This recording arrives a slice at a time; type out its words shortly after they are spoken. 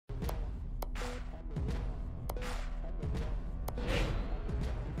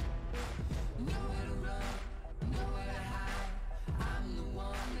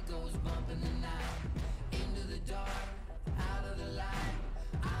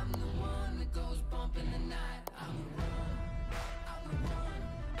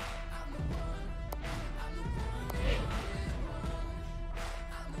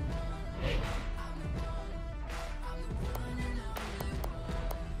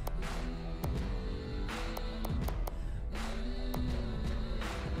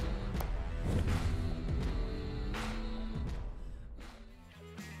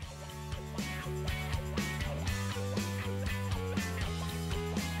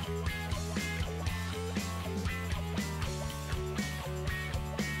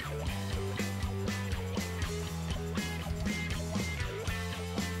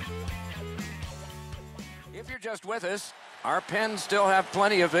If you're just with us, our pens still have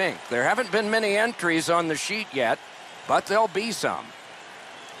plenty of ink. There haven't been many entries on the sheet yet, but there'll be some.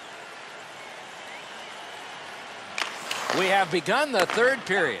 We have begun the third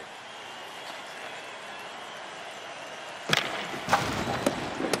period.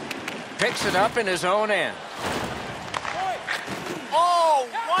 Picks it up in his own end. Oh,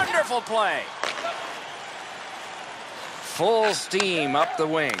 wonderful play. Full steam up the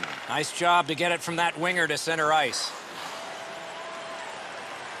wing. Nice job to get it from that winger to center ice.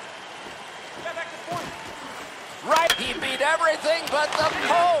 Right, he beat everything but the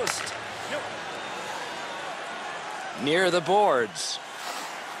post. Near the boards.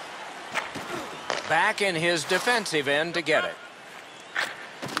 Back in his defensive end to get it.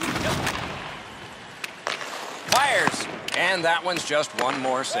 Fires, and that one's just one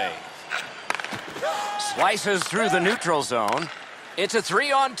more save. Slices through the neutral zone. It's a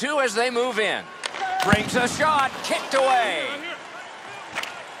 3-on-2 as they move in. Brings a shot, kicked away.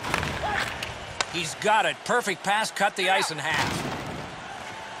 He's got it. Perfect pass, cut the ice in half.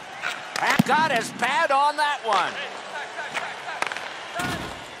 Pat got his pad on that one.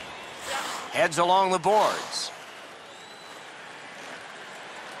 Heads along the boards.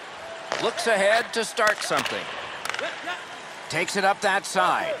 Looks ahead to start something. Takes it up that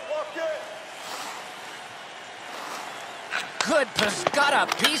side. Good pass, got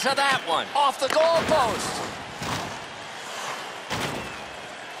a piece of that one. Off the goalpost.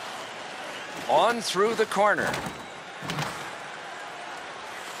 On through the corner.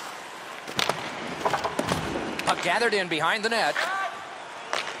 Puck gathered in behind the net.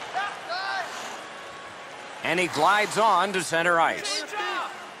 And he glides on to center ice.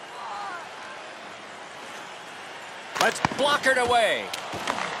 Let's block it away.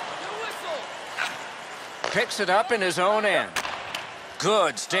 Picks it up in his own end.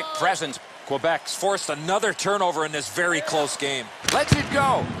 Good stick presence. Quebec's forced another turnover in this very close game. Lets it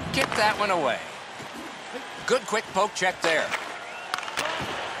go. Kick that one away. Good quick poke check there.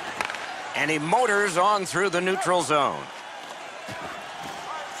 And he motors on through the neutral zone.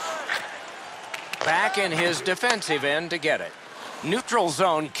 Back in his defensive end to get it. Neutral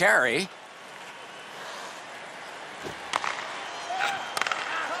zone carry.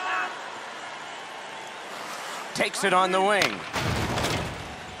 Takes it on the wing.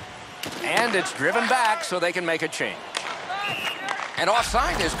 And it's driven back so they can make a change. And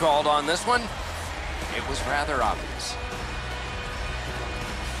offside is called on this one. It was rather obvious.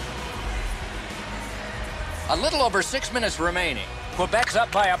 A little over 6 minutes remaining. Quebec's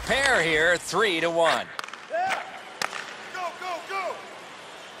up by a pair here, 3-1. Yeah. Go, go, go.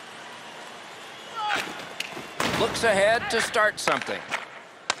 Looks ahead to start something.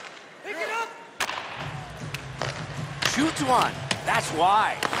 Pick it up. Shoots one. That's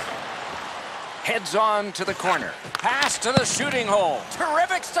why. Heads on to the corner. Pass to the shooting hole.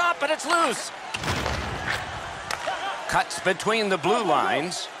 Terrific stop, but it's loose. Cuts between the blue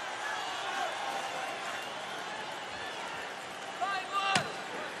lines.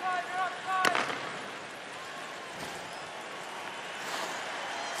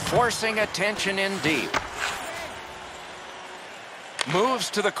 Forcing attention in deep. Moves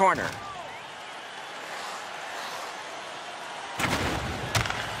to the corner.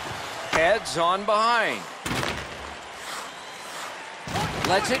 Heads on behind.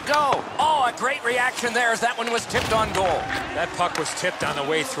 Lets it go. Oh, a great reaction there as that one was tipped on goal. That puck was tipped on the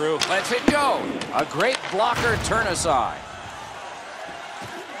way through. Lets it go. A great blocker turn aside.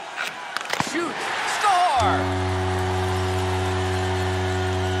 Shoot. Score!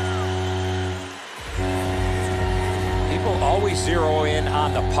 People always zero in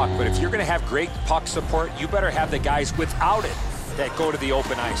on the puck, but if you're going to have great puck support, you better have the guys without it that go to the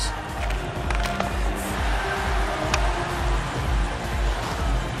open ice.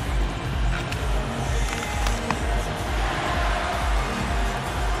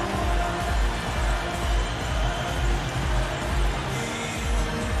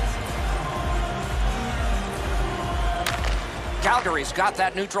 Calgary's got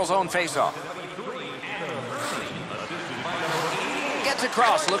that neutral zone faceoff. Gets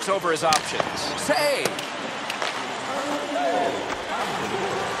across, looks over his options. Save!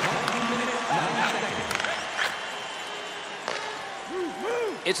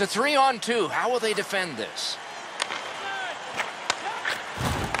 It's a 3-on-2. How will they defend this?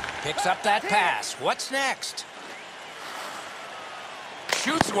 Picks up that pass. What's next?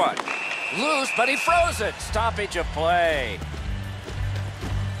 Shoots one. Loose, but he froze it. Stoppage of play.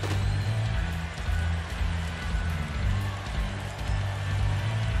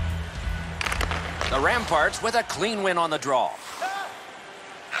 The Ramparts with a clean win on the draw.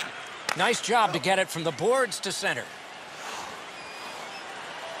 Nice job to get it from the boards to center.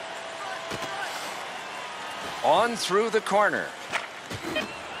 On through the corner.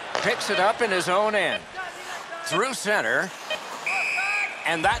 Picks it up in his own end. Through center.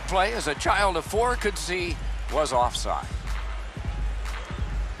 And that play, as a child of 4 could see, was offside.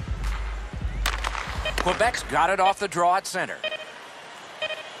 Quebec's got it off the draw at center.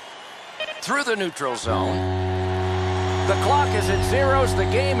 Through the neutral zone. The clock is at zeros. The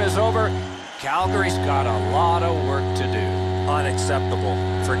game is over. Calgary's got a lot of work to do. Unacceptable.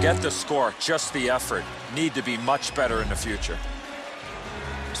 Forget the score, just the effort. Need to be much better in the future.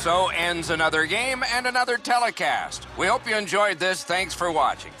 So ends another game and another telecast. We hope you enjoyed this. Thanks for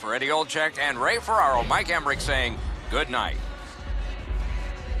watching. For Eddie Olczyk and Ray Ferraro, Mike Emmerich saying good night.